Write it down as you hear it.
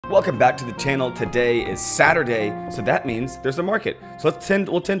Welcome back to the channel. Today is Saturday, so that means there's a market. So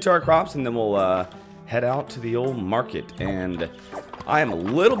we'll tend to our crops and then we'll head out to the old market. And I am a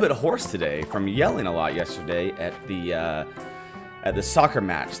little bit hoarse today from yelling a lot yesterday at the soccer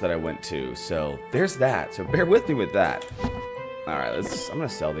match that I went to. So there's that. So bear with me with that. All right, I'm gonna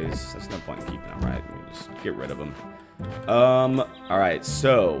sell these. There's no point in keeping them, right? Let me just get rid of them. All right.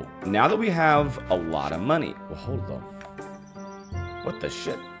 So now that we have a lot of money, well, hold on. What the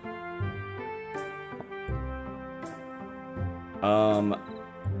shit?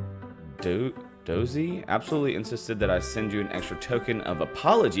 Dozy absolutely insisted that I send you an extra token of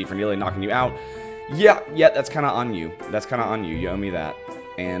apology for nearly knocking you out. Yeah, that's kind of on you. That's kind of on you. You owe me that.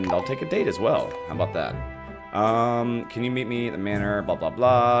 And I'll take a date as well. How about that? Can you meet me at the manor? Blah, blah,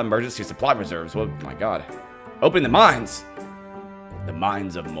 blah. Emergency supply reserves. Oh, my God. Open the mines. The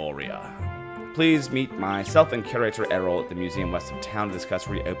mines of Moria. Please meet myself and curator Errol at the museum west of town to discuss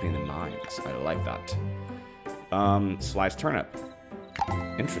reopening the mines. I like that. Sliced turnip.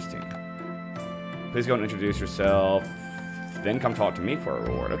 Interesting. Please go and introduce yourself. Then come talk to me for a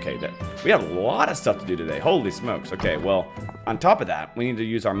reward. Okay, we have a lot of stuff to do today. Holy smokes. Okay, well, on top of that, we need to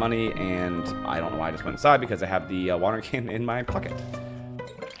use our money, and I don't know why I just went inside because I have the water can in my pocket.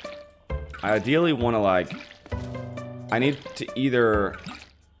 I ideally want to, like, I need to either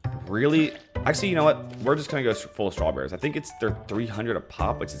really... Actually, you know what? We're just going to go full of strawberries. I think they're 300 a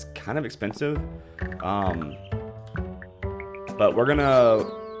pop, which is kind of expensive. But we're going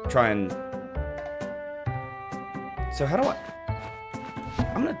to try and... So how do I...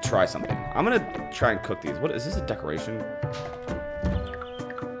 I'm going to try something. I'm going to try and cook these. What is this, a decoration?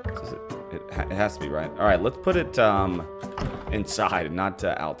 It has to be, right? All right, let's put it inside, not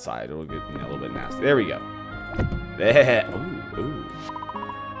outside. It'll get a little bit nasty. There we go. There. Ooh.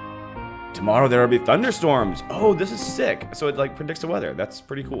 Tomorrow there will be thunderstorms. Oh, this is sick. So it like predicts the weather. That's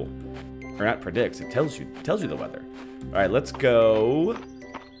pretty cool. Or not predicts. It tells you the weather. All right, let's go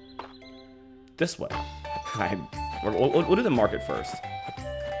this way. We'll do the market first,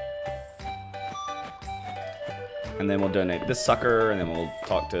 and then we'll donate this sucker, and then we'll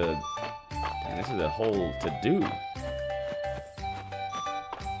talk to. Dang, this is a whole to-do.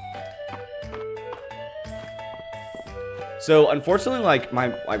 So unfortunately, like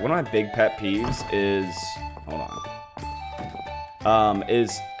one of my big pet peeves is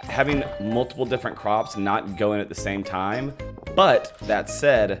is having multiple different crops not going at the same time. But that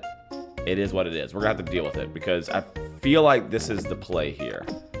said, it is what it is. We're gonna have to deal with it because I feel like this is the play here.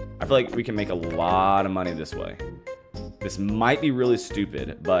 I feel like we can make a lot of money this way. This might be really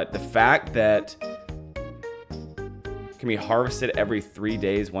stupid, but the fact that it can be harvested every 3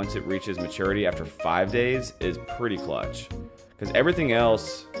 days once it reaches maturity after 5 days is pretty clutch. Because everything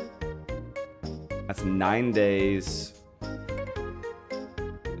else, that's 9 days,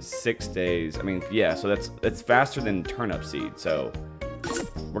 6 days. I mean, yeah, so that's faster than turnip seed. So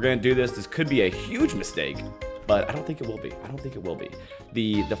we're gonna do this. This could be a huge mistake, but I don't think it will be. I don't think it will be.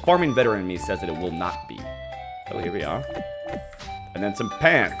 The farming veteran in me says that it will not be. So here we are. And then some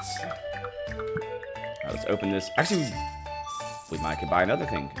pants. All right, let's open this. Actually, we might could buy another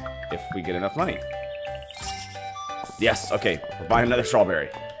thing if we get enough money. Yes, okay. We're buying another strawberry.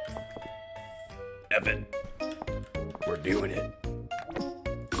 Evan. We're doing it.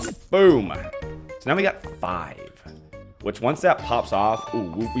 Boom. So now we got 5. Which once that pops off,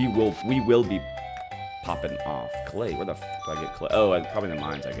 ooh, we will be popping off. Clay, where the f do I get clay? Oh, probably in the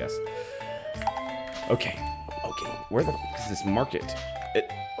mines, I guess. Okay. Where the f is this market? Wait,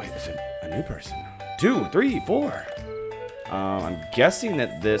 there's a new person. 2, 3, 4. I'm guessing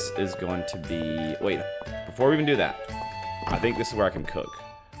that this is going to be... Wait, before we even do that, I think this is where I can cook.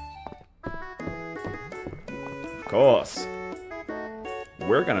 Of course.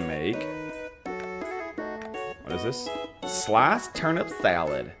 We're gonna make... What is this? Sliced turnip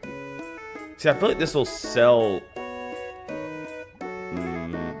salad. See, I feel like this will sell...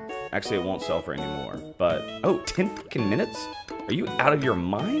 Actually, it won't sell for any more. But, oh, 10 fucking minutes? Are you out of your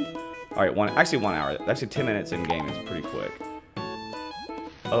mind? All right, 1 hour. Actually, 10 minutes in game is pretty quick.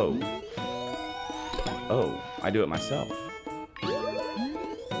 Oh, I do it myself.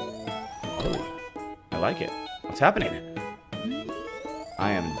 Oh, I like it. What's happening?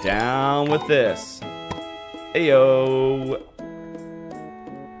 I am down with this. Ayo.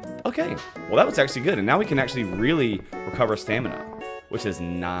 Okay, well that was actually good, and now we can actually really recover stamina, which is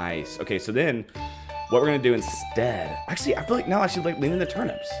nice. Okay, so then what we're gonna do instead? Actually, I feel like now I should like lean in the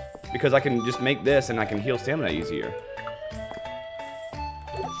turnips because I can just make this and I can heal stamina easier.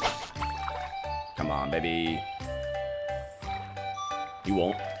 Come on, baby. You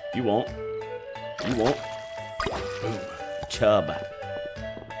won't. You won't. You won't. Boom. Chub.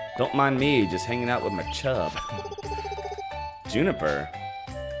 Don't mind me, just hanging out with my chub. Juniper.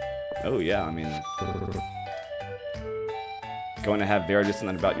 Oh, yeah, I mean... Going to have Vera do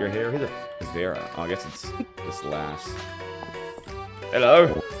something about your hair? Who the f is Vera? Oh, I guess it's this last.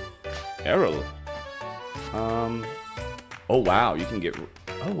 Hello? Errol. Oh, wow, you can get...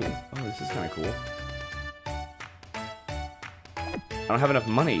 Oh, this is kind of cool. I don't have enough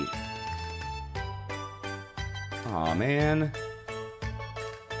money. Aw, man.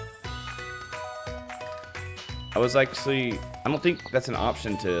 I was actually... I don't think that's an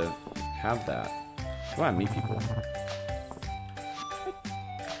option to have that. Come on, meet people.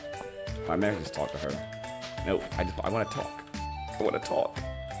 I may just talk to her. No, I want to talk. I want to talk.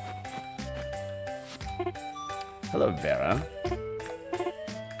 Hello, Vera.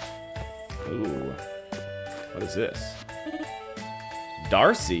 Ooh. What is this?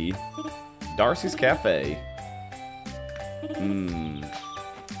 Darcy? Darcy's Cafe.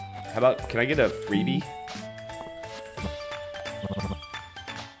 How about, can I get a freebie?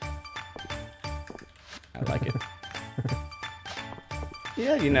 I like it.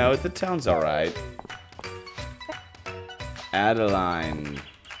 Yeah, you know, the town's alright. Adeline.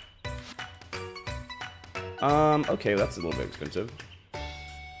 Okay, that's a little bit expensive.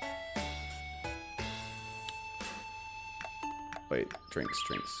 Wait, drinks,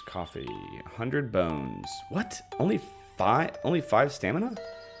 coffee, 100 bones. What? Only 5 stamina?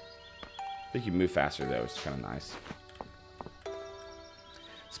 I think you move faster though, which is kind of nice.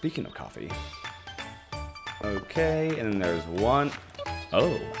 Speaking of coffee. Okay, and then there's one.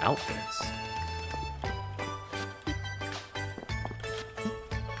 Oh, outfits.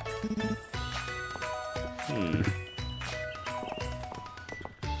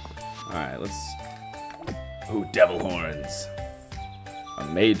 Alright, let's... Ooh, devil horns. A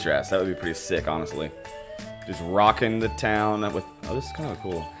maid dress. That would be pretty sick, honestly. Just rocking the town with... Oh, this is kind of a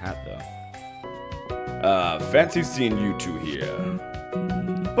cool hat, though. Fancy seeing you two here.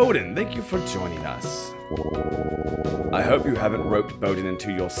 Bowden, thank you for joining us. I hope you haven't roped Bowden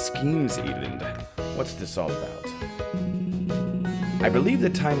into your schemes, Eland. What's this all about? I believe the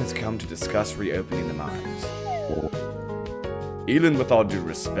time has come to discuss reopening the mines. Eland, with all due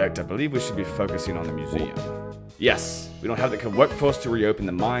respect, I believe we should be focusing on the museum. Yes, we don't have the workforce to reopen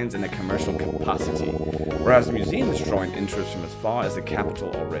the mines in a commercial capacity, whereas the museum is drawing interest from as far as the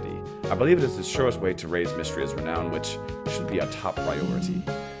capital already. I believe it is the surest way to raise Mistria's renown, which should be our top priority.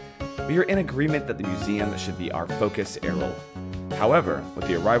 We are in agreement that the museum should be our focus, Errol. However, with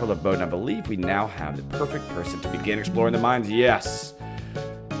the arrival of Bowden, I believe we now have the perfect person to begin exploring the mines. Yes!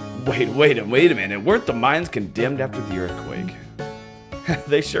 Wait a minute. Weren't the mines condemned after the earthquake?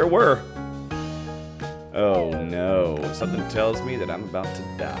 They sure were. Oh no, something tells me that I'm about to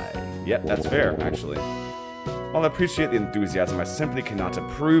die. Yep, that's fair, actually. While I appreciate the enthusiasm, I simply cannot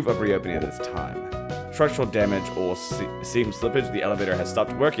approve of reopening at this time. Structural damage or seam slippage, the elevator has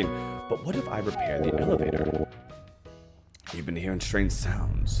stopped working. But what if I repair the elevator? You've been hearing strange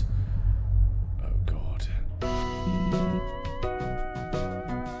sounds. Oh god.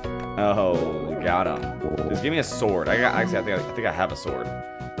 Oh, got him. Just give me a sword. I think I have a sword.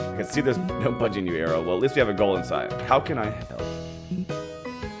 I can see there's no budging you, Arrow. Well, at least we have a goal inside. How can I help?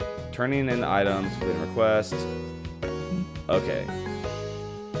 Turning in items within request. Okay.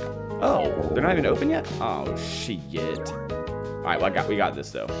 Oh, they're not even open yet? Oh, shit. Alright, well, we got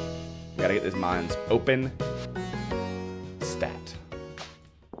this, though. We gotta get these mines open. Stat.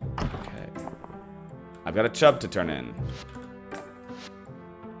 Okay. I've got a chub to turn in.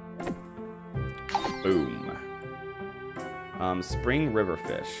 Boom. Spring river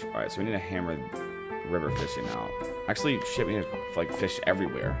fish. Alright, so we need to hammer river fishing out. Actually, shit, we need to, like, fish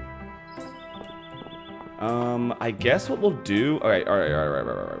everywhere. I guess what we'll do... Alright.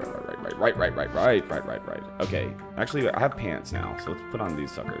 Okay, actually, I have pants now, so let's put on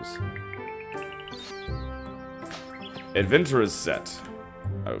these suckers. Adventurer's set.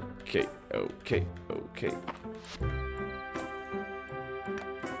 Okay.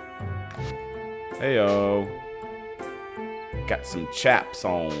 Heyo. Got some chaps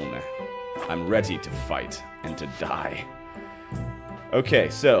on. I'm ready to fight and to die. Okay,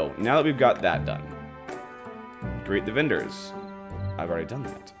 so now that we've got that done, greet the vendors. I've already done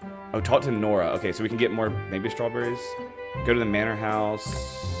that. Oh, talk to Nora. Okay, so we can get more, maybe strawberries. Go to the manor house.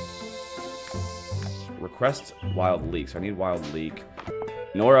 Request wild leek. So I need wild leek.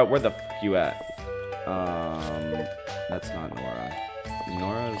 Nora, where the f you at? That's not Nora.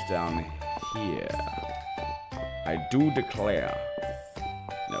 Nora's down here. I do declare.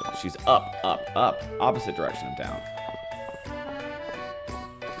 No, she's up. Opposite direction of down.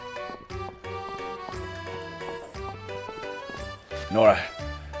 Nora,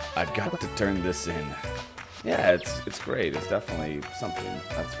 I've got to turn this in. Yeah, it's great. It's definitely something,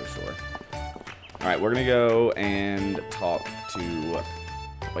 that's for sure. Alright, we're gonna go and talk to...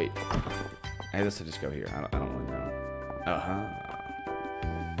 Wait. I guess I just go here. I don't really know. Uh-huh.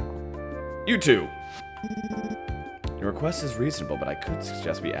 You two! Your request is reasonable, but I could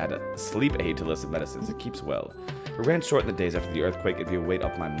suggest we add a sleep aid to the list of medicines. It keeps well. We ran short in the days after the earthquake. It'd be a weight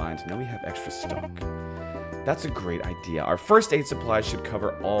off my mind to know we have extra stock. That's a great idea. Our first aid supplies should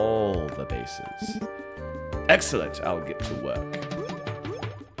cover all the bases. Excellent. I'll get to work.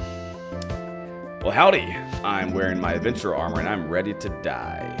 Well, howdy. I'm wearing my adventurer armor, and I'm ready to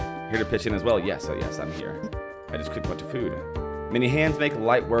die. Here to pitch in as well? Yes, oh yes, I'm here. I just cooked a bunch of food. Many hands make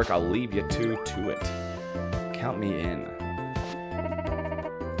light work. I'll leave you two to it. Count me in.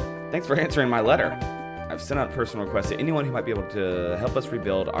 Thanks for answering my letter. I've sent out personal requests to anyone who might be able to help us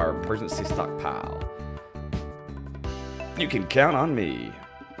rebuild our emergency stockpile. You can count on me.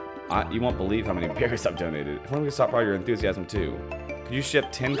 You won't believe how many berries I've donated. If only we could stop all your enthusiasm too. Could you ship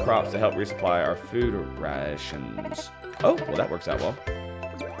 10 crops to help resupply our food rations? Oh, well that works out well.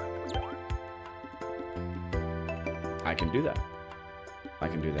 I can do that. I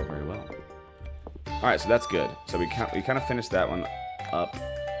can do that very well. All right, so that's good. So we kind of finished that one up.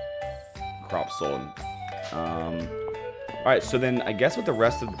 Crop sold. All right, so then I guess with the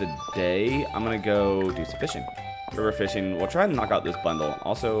rest of the day, I'm gonna go do some fishing. River fishing. We'll try and knock out this bundle.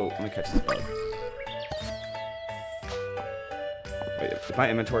 Also, let me catch this bug. Wait, is my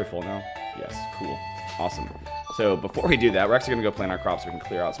inventory full now? Yes, cool. Awesome. So before we do that, we're actually gonna go plant our crops so we can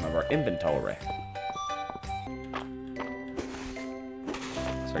clear out some of our inventory.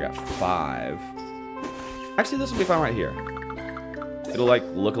 So I got 5. Actually, this will be fine right here. It'll like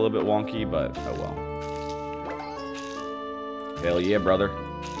look a little bit wonky, but oh well. Hell yeah, brother.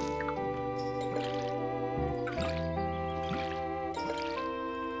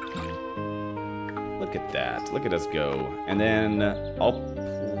 Look at that. Look at us go. And then I'll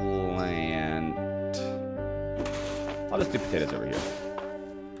plant... I'll just do potatoes over here.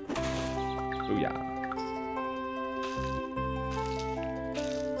 Ooh, yeah.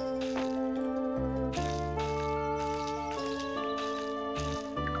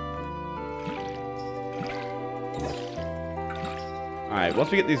 Alright,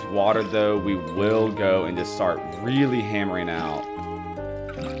 once we get these watered, though, we will go and just start really hammering out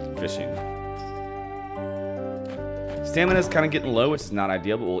fishing. Stamina's kind of getting low, which is not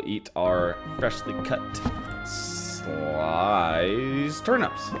ideal, but we'll eat our freshly cut sliced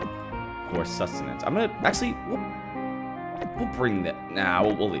turnips for sustenance. I'm gonna actually we'll bring that. Nah,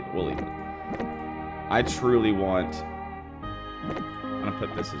 we'll leave it. We'll leave it. I truly want. I'm gonna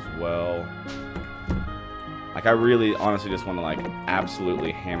put this as well. Like I really, honestly, just want to like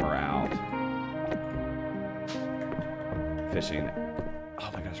absolutely hammer out fishing. Oh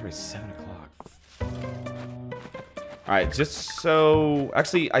my gosh, it's already 7 o'clock. Alright, just so...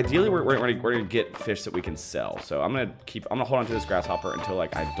 Actually, ideally, we're gonna get fish that we can sell. So I'm gonna hold on to this grasshopper until,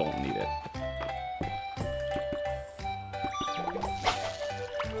 like, I don't need it.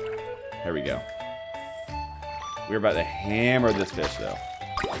 There we go. We're about to hammer this fish, though.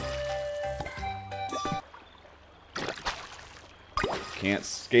 Can't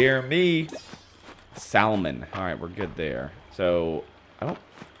scare me. Salmon. Alright, we're good there. So, I don't...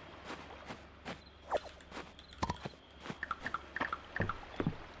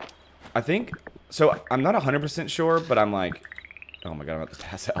 I think, so I'm not 100% sure, but I'm like, oh my god, I'm about to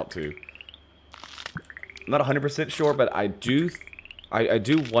pass out too. I'm not 100% sure, but I do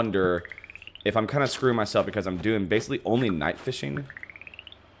wonder if I'm kind of screwing myself because I'm doing basically only night fishing.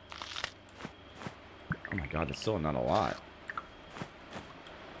 Oh my god, that's still not a lot.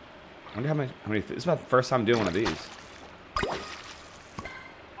 I wonder how many, this is my first time doing one of these.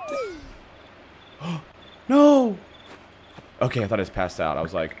 No! Okay, I thought I just passed out. I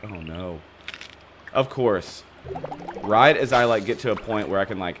was like, oh no. Of course. Right as I like get to a point where I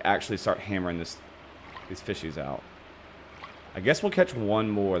can like actually start hammering these fishies out. I guess we'll catch one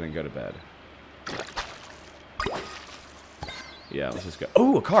more then go to bed. Yeah, let's just go.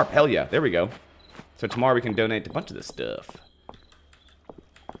 Oh, a carp. Hell yeah. There we go. So tomorrow we can donate a bunch of this stuff.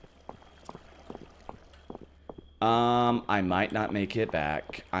 I might not make it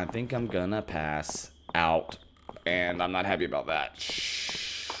back. I think I'm gonna pass out. And I'm not happy about that.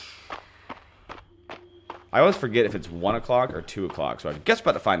 Shh. I always forget if it's 1 o'clock or 2 o'clock, so I guess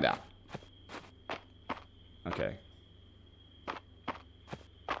we're about to find out. Okay.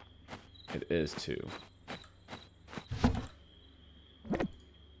 It is 2.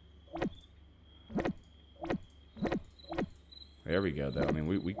 There we go, though. I mean,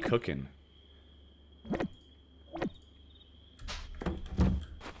 we cooking.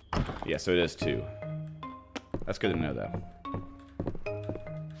 Yeah, so it is 2. That's good to know, though.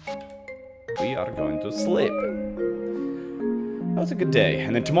 We are going to sleep. That was a good day.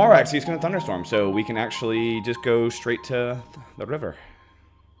 And then tomorrow, actually, it's going to thunderstorm, so we can actually just go straight to the river.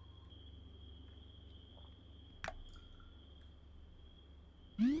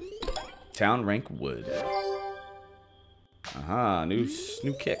 Town rank wood. Aha, new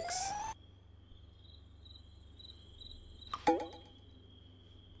kicks.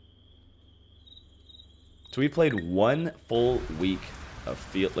 So we played 1 full week of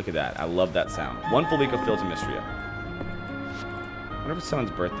Field. Look at that. I love that sound. 1 full week of Fields of Mistria. I wonder if it's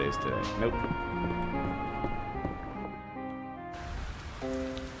someone's birthdays today. Nope.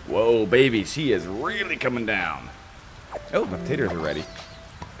 Whoa, baby. She is really coming down. Oh, my potatoes are ready.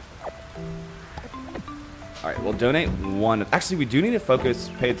 Alright, we'll donate 1. Actually, we do need to focus,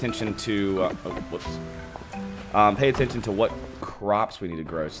 pay attention to... pay attention to what crops we need to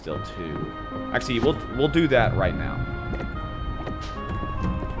grow still, too. Actually, we'll do that right now.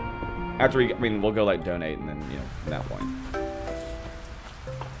 After we... I mean, we'll go, like, donate, and then, you know, from that point.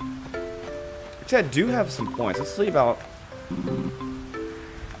 Actually, I do have some points. Let's see about...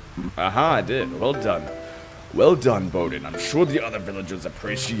 Aha, I did. Well done. Well done, Bowden. I'm sure the other villagers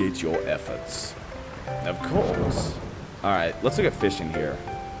appreciate your efforts. Of course. Alright, let's look at fishing here.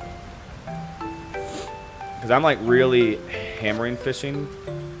 Because I'm like really hammering fishing.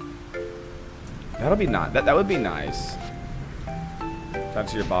 That'll be not. That would be nice.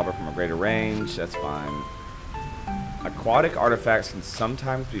 Touch your bobber from a greater range. That's fine. Aquatic artifacts can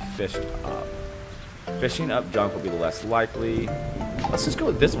sometimes be fished up. Fishing up junk will be less likely. Let's just go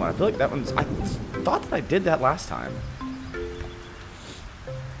with this one. I feel like that one's... I thought that I did that last time.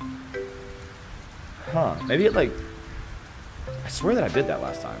 Huh. Maybe it like... I swear that I did that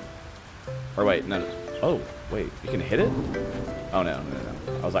last time. Or wait, no. Oh, wait. You can hit it? Oh, no.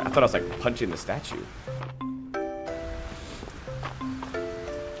 I thought I was like punching the statue.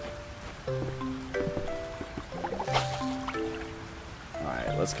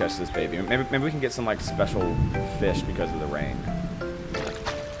 Alright, let's catch this baby. Maybe we can get some like special fish because of the rain.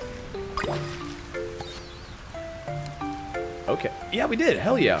 Okay. Yeah, we did.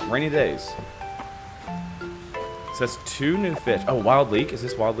 Hell yeah. Rainy days. It says 2 new fish. Oh, wild leek. Is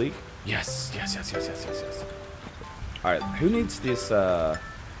this wild leek? Yes. Alright, who needs this,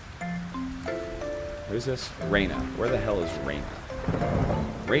 who's this? Reyna. Where the hell is Reyna?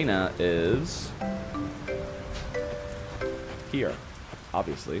 Reyna is... here.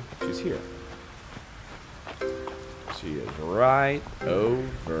 Obviously. She's here. She is right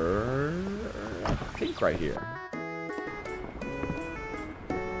over... I think right here.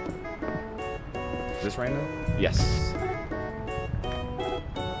 Is this Reyna? Yes.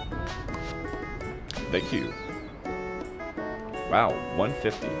 Thank you. Wow,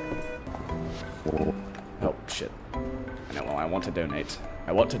 150. Oh, shit. No, I want to donate.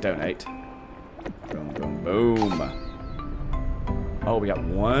 Boom, boom, boom. Oh, we got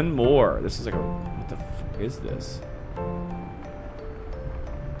 1 more. This is like a... What the fuck is this? If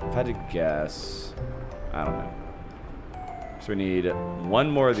I had to guess... I don't know. So we need 1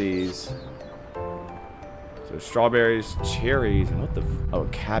 more of these. So strawberries, cherries, and what the... Oh,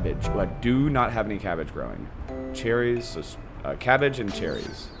 cabbage. Oh, I do not have any cabbage growing. Cherries, so cabbage and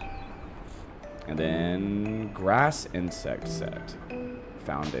cherries. And then grass insect set.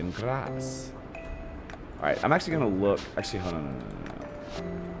 Found in grass. Alright, I'm actually going to look... Actually, hold on.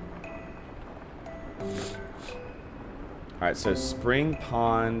 No. Alright, so spring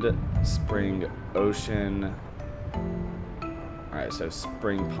pond, spring ocean. Alright, so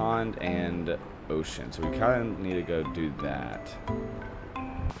spring pond and... ocean. So we kind of need to go do that.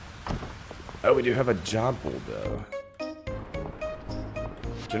 Oh, we do have a job pool though.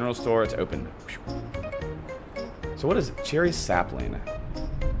 General store, it's open. So what is it? Cherry sapling?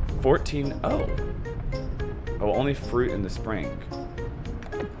 14. Oh, only fruit in the spring.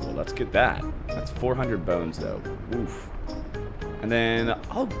 Well, let's get that. That's 400 bones though. Oof. And then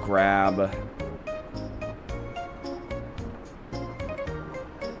I'll grab...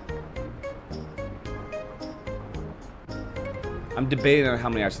 I'm debating on how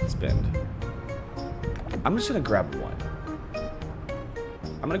many I should spend. I'm just gonna grab 1.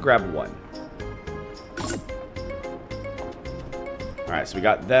 Alright, so we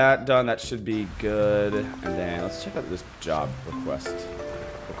got that done. That should be good. And then let's check out this job request.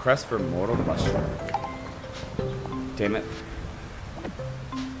 Request for mortal mushroom. Damn it.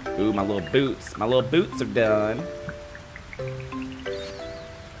 Ooh, my little boots. My little boots are done.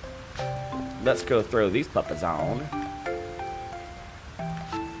 Let's go throw these puppies on.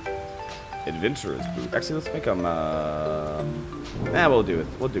 Adventurer's boot. Actually, let's make them. Nah, we'll do it.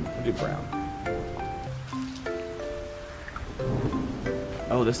 We'll do brown.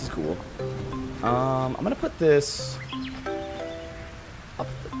 Oh, this is cool. I'm gonna put this up,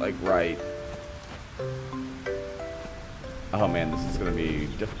 like right. Oh man, this is gonna be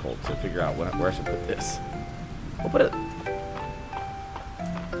difficult to figure out where I should put this. We'll put it.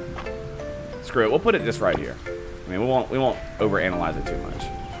 Screw it. We'll put it just right here. I mean, we won't overanalyze it too much.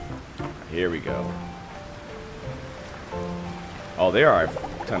 Here we go. Oh, there are a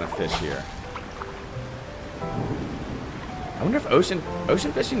ton of fish here. I wonder if ocean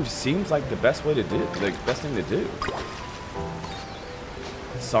fishing seems like the best way to do, the best thing to do.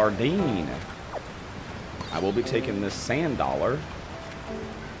 Sardine. I will be taking this sand dollar.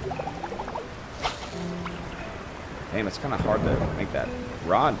 Damn, it's kind of hard to make that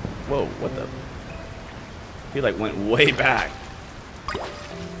rod. Whoa, what the? He like went way back.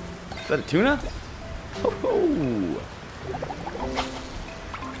 Is that a tuna? Oh.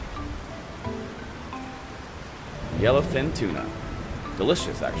 Yellowfin tuna.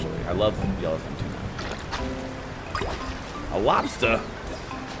 Delicious, actually. I love yellowfin tuna. A lobster.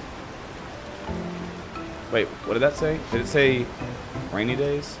 Wait, what did that say? Did it say rainy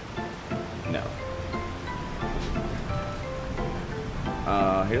days? No.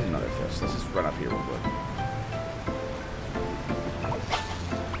 Here's another fish. Let's just run up here real quick.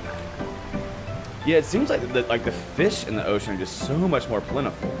 Yeah, it seems like the fish in the ocean are just so much more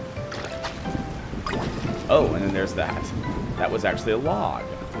plentiful. Oh, and then there's that. That was actually a log.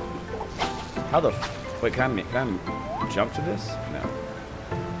 How the wait, can I jump to this? No.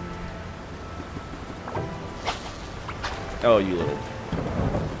 Oh, you little.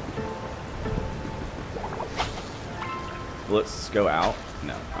 Let's go out.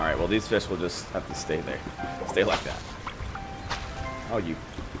 No. Alright, well, these fish will just have to stay there. Stay like that. Oh, you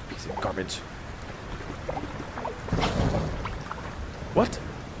piece of garbage. What?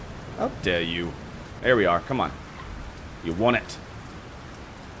 How dare you? There we are. Come on. You won it.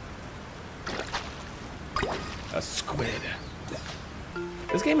 A squid.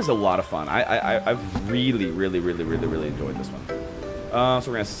 This game is a lot of fun. I've really enjoyed this one.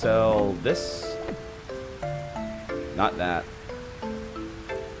 So we're gonna sell this. Not that.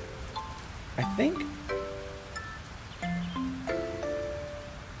 I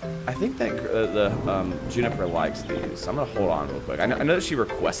think that the Juniper likes these. So I'm gonna hold on real quick. I know that she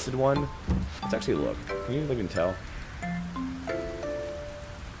requested one. Let's actually look. Can you look and tell?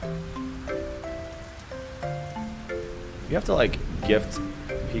 You have to like gift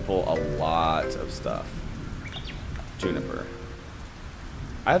people a lot of stuff. Juniper.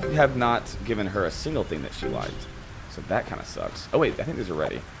 I have not given her a single thing that she liked. So that kind of sucks. Oh wait, I think these are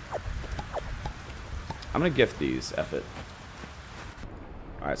ready. I'm gonna gift these, F it.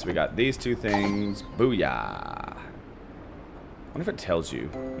 Alright, so we got these two things. Booyah! I wonder if it tells you.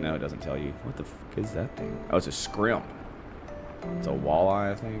 No, it doesn't tell you. What the fuck is that thing? Oh, it's a scrimp. It's a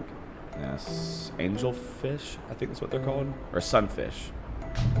walleye, I think. Yes. Angelfish, I think that's what they're called. Or sunfish.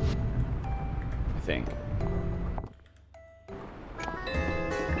 I think.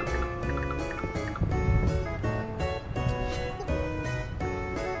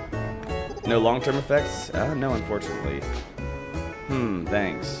 No long-term effects? No, unfortunately.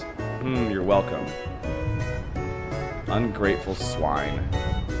 Thanks. You're welcome. Ungrateful swine.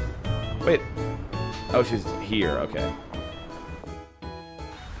 Wait. Oh, she's here. Okay.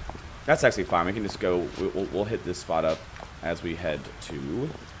 That's actually fine. We can just go. We'll hit this spot up as we head to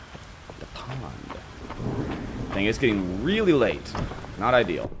the pond. Dang, it's getting really late. Not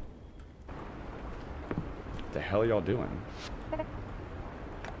ideal. What the hell are y'all doing?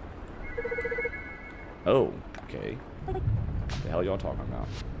 Oh, okay. What the hell are y'all talking about?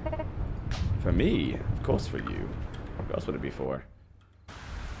 For me? Of course for you. Who else would it be for?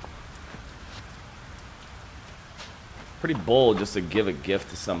 Pretty bold just to give a gift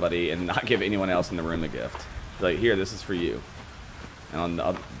to somebody and not give anyone else in the room a gift. Like, here, this is for you. And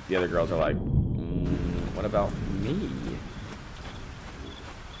the other girls are like, what about me?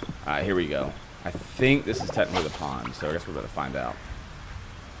 Alright, here we go. I think this is technically the pond, so I guess we're going to find out.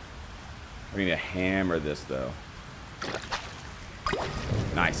 We need to hammer this, though.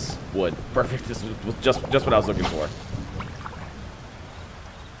 Nice. Wood. Perfect. This was just what I was looking for.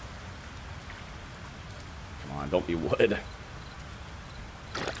 Come on, don't be wood.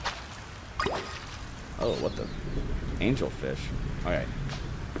 Oh, what the? Angelfish. Okay.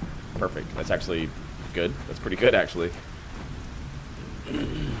 Perfect. That's actually good. That's pretty good, actually.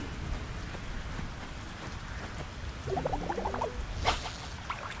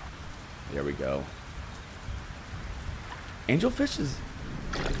 There we go. Angelfish is...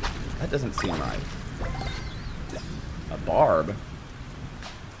 That doesn't seem right. A barb?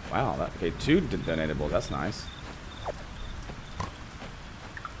 Wow, that, okay, 2 donatables, that's nice.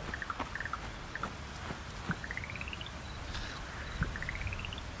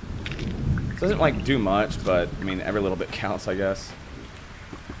 Doesn't like do much, but I mean every little bit counts, I guess.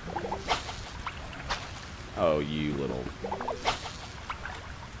 Oh, you little.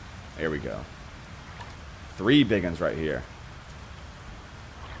 There we go. 3 big ones right here.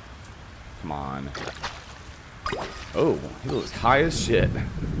 Come on. Oh, he looks high as shit.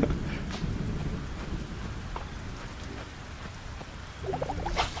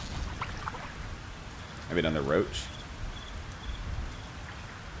 Maybe another roach.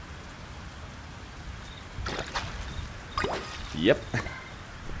 Yep.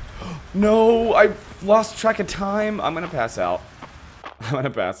 No, I lost track of time. I'm gonna pass out. I'm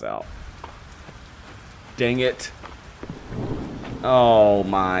gonna pass out. Dang it. Oh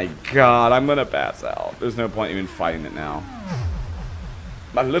my god, I'm gonna pass out. There's no point even fighting it now.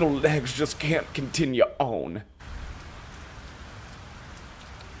 My little legs just can't continue on.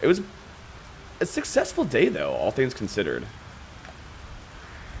 It was a successful day though, all things considered.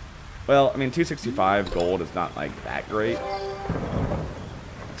 Well, I mean 265 gold is not like that great. I'll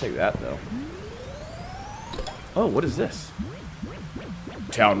take that though. Oh, what is this?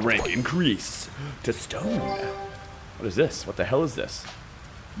 Town rank increase to stone. What is this? What the hell is this?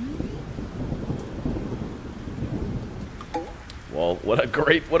 Well, what a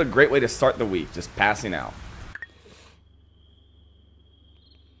great way to start the week, just passing out.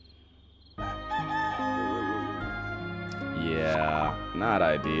 Yeah, not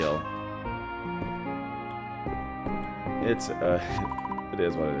ideal. It's it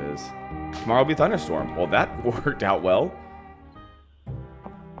is what it is. Tomorrow will be thunderstorm. Well, that worked out well.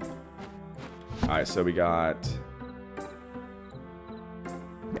 Alright, so we got...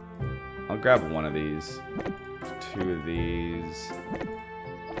 I'll grab one of these. 2 of these.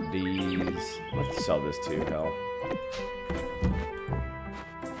 These. Let's sell this too, hell.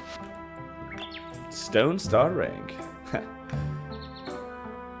 Stone star rank.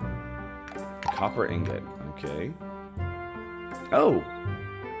 Copper ingot. Okay. Oh!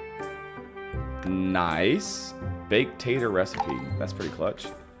 Nice. Baked tater recipe. That's pretty clutch.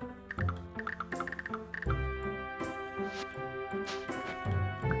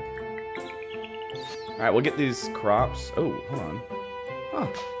 Alright, we'll get these crops. Oh, hold on. Huh.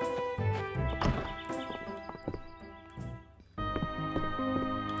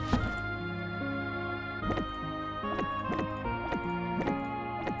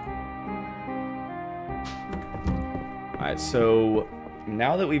 Alright, so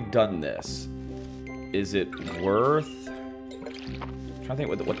now that we've done this, is it worth... I'm trying to think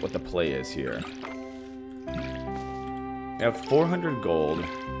what the play is here. I have 400 gold.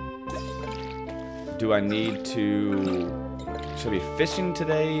 Do I need to... Should I be fishing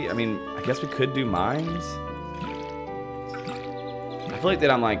today? I mean, I guess we could do mines. I feel like that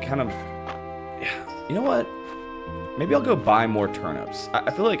I'm like kind of... Yeah, you know what? Maybe I'll go buy more turnips.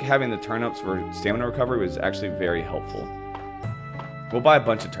 I feel like having the turnips for stamina recovery was actually very helpful. We'll buy a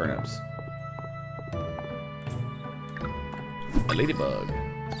bunch of turnips. A ladybug.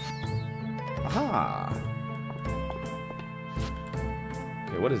 Aha!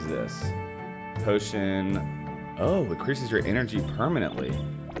 Okay, what is this? Potion. Oh, increases your energy permanently.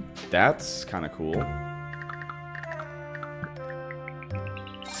 That's kind of cool.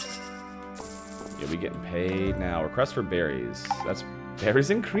 You'll be getting paid now. Request for berries. That's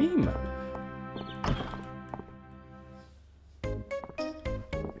berries and cream.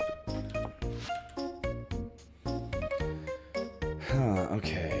 Huh,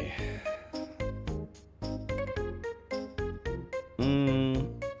 okay.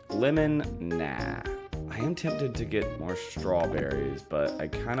 Lemon, nah. I am tempted to get more strawberries, but I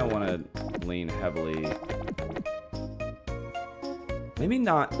kind of want to lean heavily. Maybe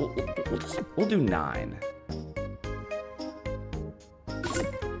not. We'll do 9.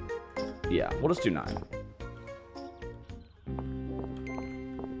 Yeah, we'll just do 9.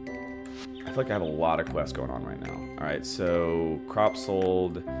 I feel like I have a lot of quests going on right now. Alright, so crop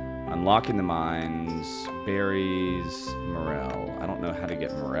sold, unlocking the mines, berries, morel. I don't know how to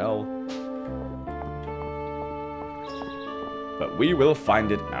get morel, but we will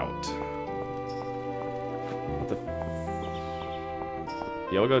find it out. What the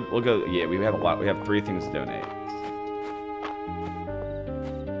yeah, we'll go, yeah, we have a lot. We have 3 things to donate.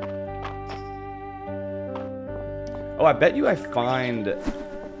 Oh, I bet you I find...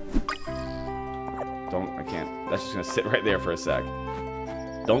 I can't. That's just gonna sit right there for a sec.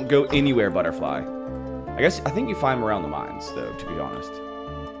 Don't go anywhere, butterfly. I think you find them around the mines, though, to be honest.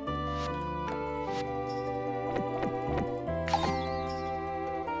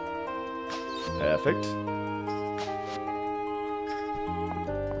 Perfect.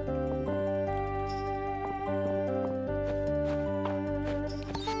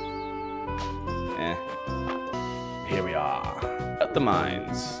 Here we are. At the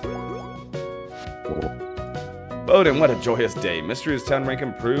mines. Bowden, what a joyous day. Mistria's town rank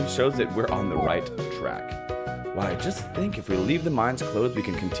improved shows that we're on the right track. Why, just think, if we leave the mines closed, we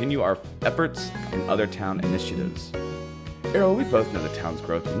can continue our efforts in other town initiatives. Errol, we both know the town's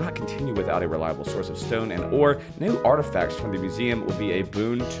growth will not continue without a reliable source of stone and ore. New artifacts from the museum will be a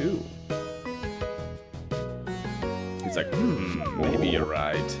boon too. He's like, maybe you're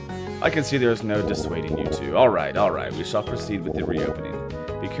right. I can see there's no dissuading you two. Alright, we shall proceed with the reopening.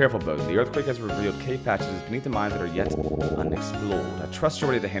 Be careful, Bowden. The earthquake has revealed cave patches beneath the mines that are yet unexplored. I trust you're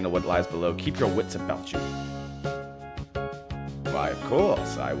ready to handle what lies below. Keep your wits about you. Why, of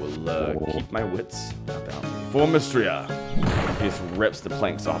course, I will keep my wits about me. For Mistria. He just rips the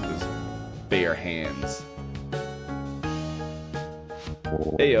planks off his bare hands.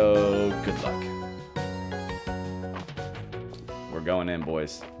 Heyo, good luck. We're going in,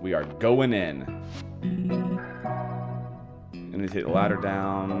 boys. We are going in. And we take the ladder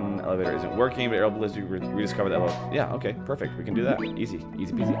down. The elevator isn't working, but Errol believes we rediscovered the elevator. Yeah, okay, perfect. We can do that. Easy,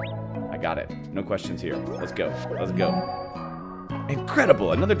 easy peasy. I got it. No questions here. Let's go. Let's go.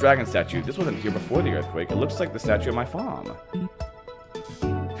 Incredible! Another dragon statue. This wasn't here before the earthquake. It looks like the statue of my farm.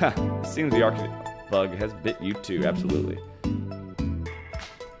 Ha! It seems the arcade bug has bit you too. Absolutely.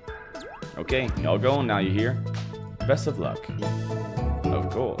 Okay, y'all going now, you hear? Best of luck. Of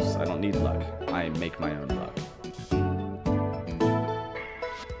course, I don't need luck. I make my own luck.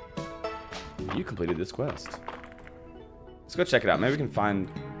 You completed this quest. Let's go check it out. Maybe we can find...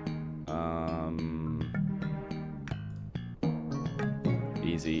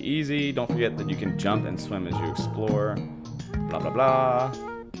 Easy, easy. Don't forget that you can jump and swim as you explore. Blah, blah, blah.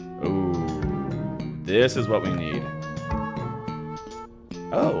 Ooh. This is what we need.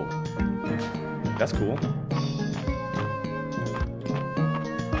 Oh. That's cool.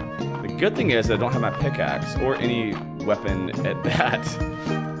 The good thing is I don't have my pickaxe or any weapon at that.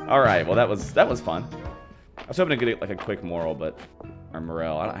 Alright, well that was fun. I was hoping to get like a quick moral, but... Or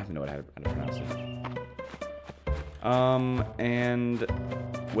morale. I don't even know how to pronounce it. And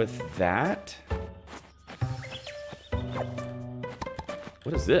with that,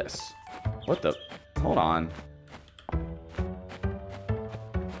 what is this? What the? Hold on.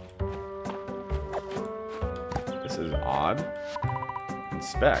 This is odd.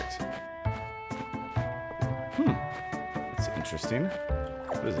 Inspect. That's interesting.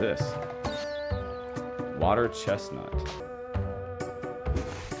 What is this? Water chestnut.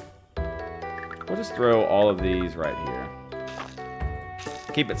 We'll just throw all of these right here.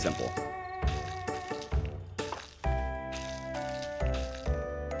 Keep it simple.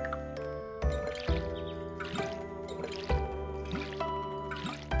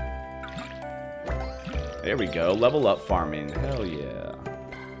 There we go. Level up farming. Hell yeah.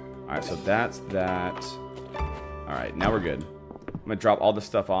 Alright, so that's that. Alright, now we're good. I'm gonna drop all this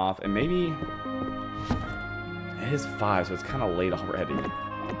stuff off, and maybe... It is 5, so it's kind of late already.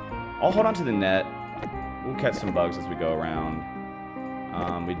 I'll hold on to the net. We'll catch some bugs as we go around.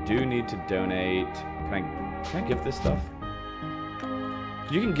 We do need to donate. Can I gift this stuff?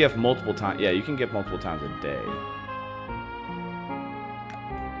 You can gift multiple times. Yeah, you can gift multiple times a day.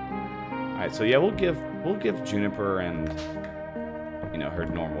 All right, so yeah, we'll give Juniper and her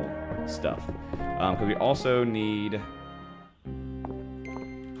normal stuff. Because we also need.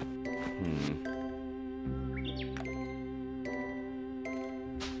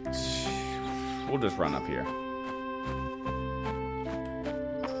 We'll just run up here.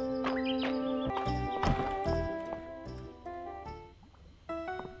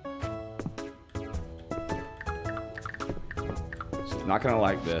 She's not gonna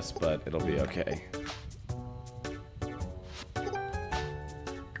like this, but it'll be okay.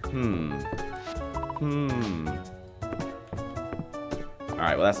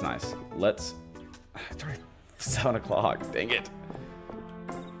 Alright, well that's nice. Let's... It's already 7 o'clock. Dang it.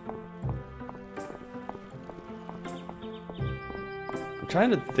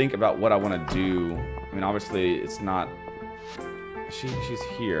 Trying to think about what I want to do. I mean, obviously, it's not. She's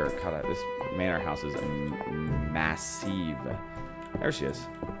here. God, this manor house is massive. There she is.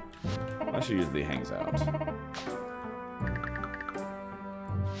 Well, she usually hangs out.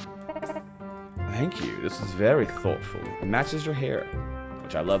 Thank you. This is very thoughtful. It matches your hair,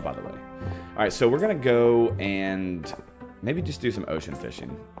 which I love, by the way. All right, so we're gonna go and maybe just do some ocean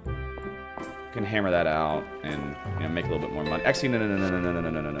fishing. Can hammer that out and make a little bit more money. Actually,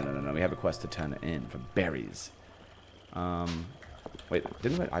 no. We have a quest to turn in for berries. Wait,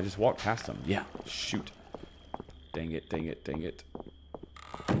 didn't I just walked past them? Yeah, shoot. Dang it, dang it, dang it.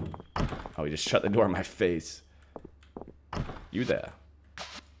 Oh, he just shut the door in my face. You there.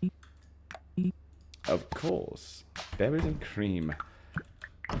 Of course. Berries and cream.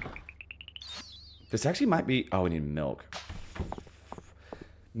 This actually might be... Oh, we need milk.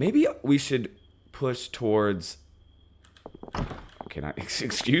 Maybe we should push towards... Okay, not...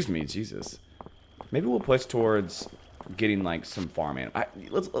 Excuse me, Jesus. Maybe we'll push towards getting, like, some farming.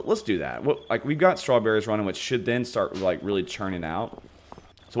 Let's do that. Like, we've got strawberries running, which should then start, like, really churning out.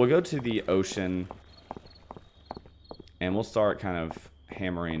 So we'll go to the ocean. And we'll start kind of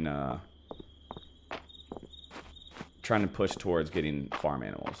hammering... trying to push towards getting farm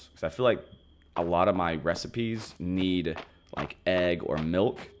animals. Because I feel like a lot of my recipes need, like, egg or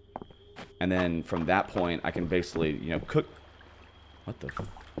milk. And then from that point, I can basically, you know, cook... What the...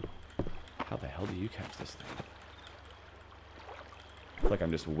 How the hell do you catch this thing? I feel like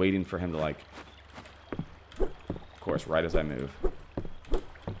I'm just waiting for him to, like... Of course, right as I move.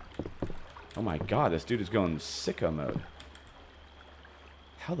 Oh my god, this dude is going sicko mode.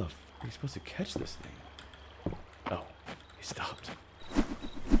 How the f are you supposed to catch this thing? Oh, he stopped.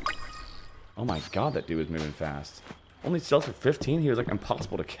 Oh my god, that dude was moving fast. Only sells for 15, he was like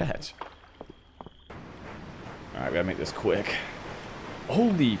impossible to catch. Alright, we gotta make this quick.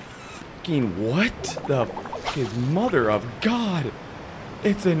 Holy fucking what? The fuck is mother of God?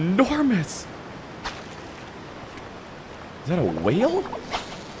 It's enormous! Is that a whale?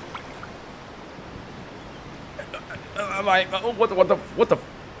 Oh, what the?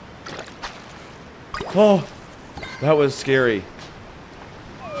 Oh, that was scary.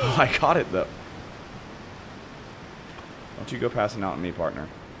 Oh, I caught it though. Don't you go passing out on me, partner.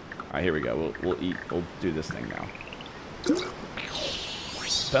 Alright, here we go. We'll eat. We'll do this thing now.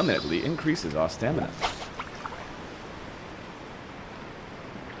 Permanently increases our stamina.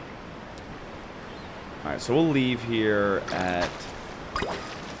 Alright, so we'll leave here at...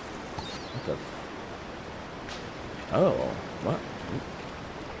 What the... Oh, what?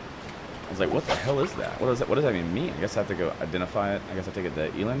 I was like, what the hell is that? What does that even mean? I guess I have to go identify it. I guess I take it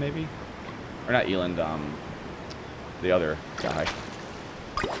to Eland, maybe? Or not Eland, the other guy.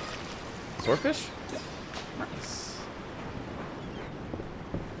 Swordfish? Nice.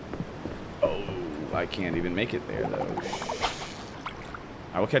 Oh, I can't even make it there, though.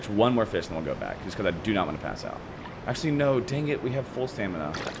 I will catch one more fish, and then we'll go back, just because I do not want to pass out. Actually, no, dang it, we have full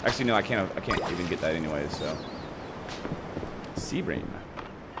stamina. Actually, no, I can't even get that anyway, so... Sea bream.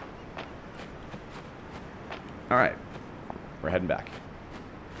 Alright. We're heading back.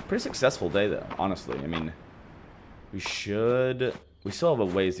 Pretty successful day, though, honestly. I mean, we should... We still have a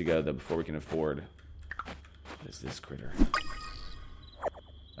ways to go, though, before we can afford... What is this critter?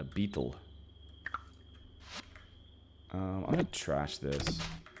 A beetle. I'm gonna trash this.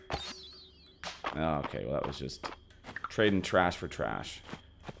 Oh, okay, well, that was just... Trading trash for trash.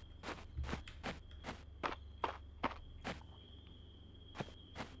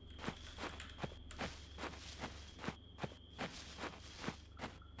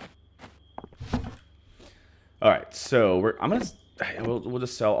 Alright, so we'll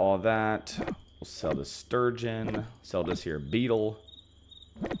just sell all that. We'll sell the sturgeon, sell this here beetle,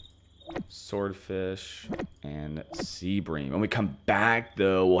 swordfish, and sea bream. When we come back,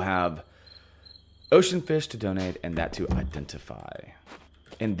 though, we'll have ocean fish to donate and that to identify.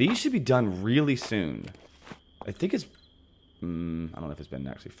 And these should be done really soon. I think it's... I don't know if it's been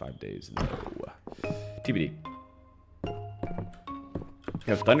actually 5 days, though. TBD. We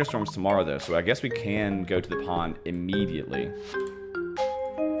have thunderstorms tomorrow, though, so I guess we can go to the pond immediately.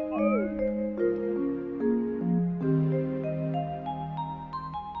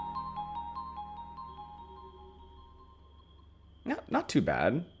 Not too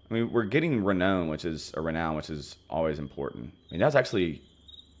bad. I mean, we're getting renown, which is always important. I mean, that's actually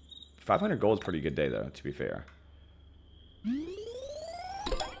 500 gold is a pretty good day, though, to be fair.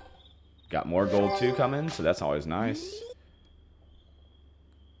 Got more gold too coming, so that's always nice.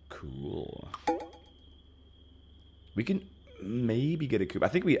 Cool. We can maybe get a coop. I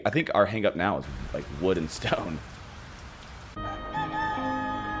think our hang up now is like wood and stone.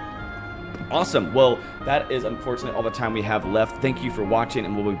 Awesome. Well, that is unfortunately all the time we have left. Thank you for watching,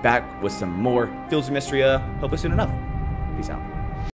 and we'll be back with some more Fields of Mistria, hopefully soon enough. Peace out.